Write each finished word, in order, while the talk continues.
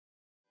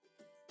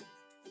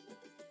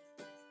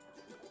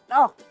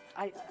Oh,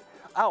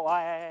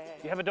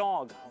 you have a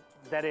dog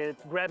that it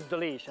grabs the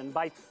leash and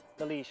bites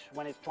the leash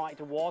when it's trying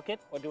to walk it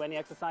or do any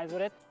exercise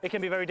with it. It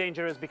can be very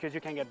dangerous because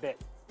you can get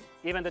bit.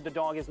 Even though the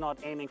dog is not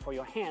aiming for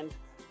your hand,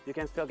 you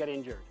can still get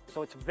injured.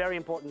 So it's very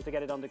important to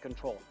get it under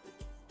control.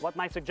 What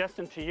my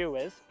suggestion to you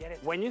is,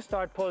 when you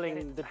start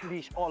pulling the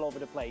leash all over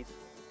the place,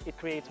 it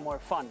creates more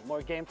fun,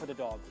 more game for the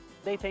dog.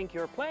 They think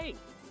you're playing.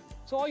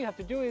 So all you have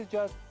to do is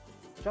just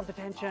drop the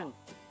tension,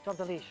 drop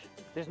the leash.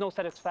 There's no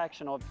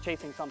satisfaction of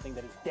chasing something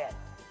that is dead.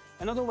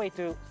 Another way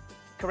to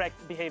correct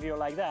behavior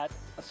like that,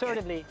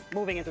 assertively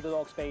moving into the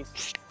dog's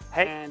space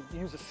and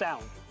use a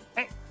sound.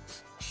 Hey.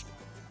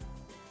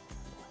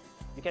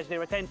 You catch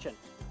their attention,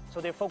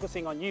 so they're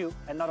focusing on you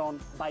and not on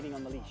biting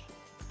on the leash.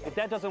 If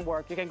that doesn't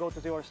work, you can go to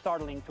your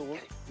startling tools,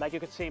 like you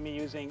could see me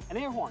using an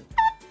air horn.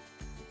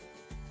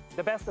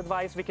 The best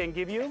advice we can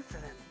give you,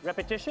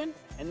 repetition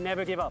and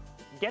never give up.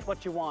 Get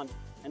what you want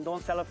and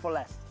don't sell it for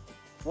less.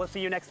 We'll see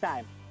you next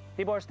time.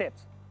 Tibor's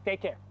Tips.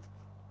 Take care.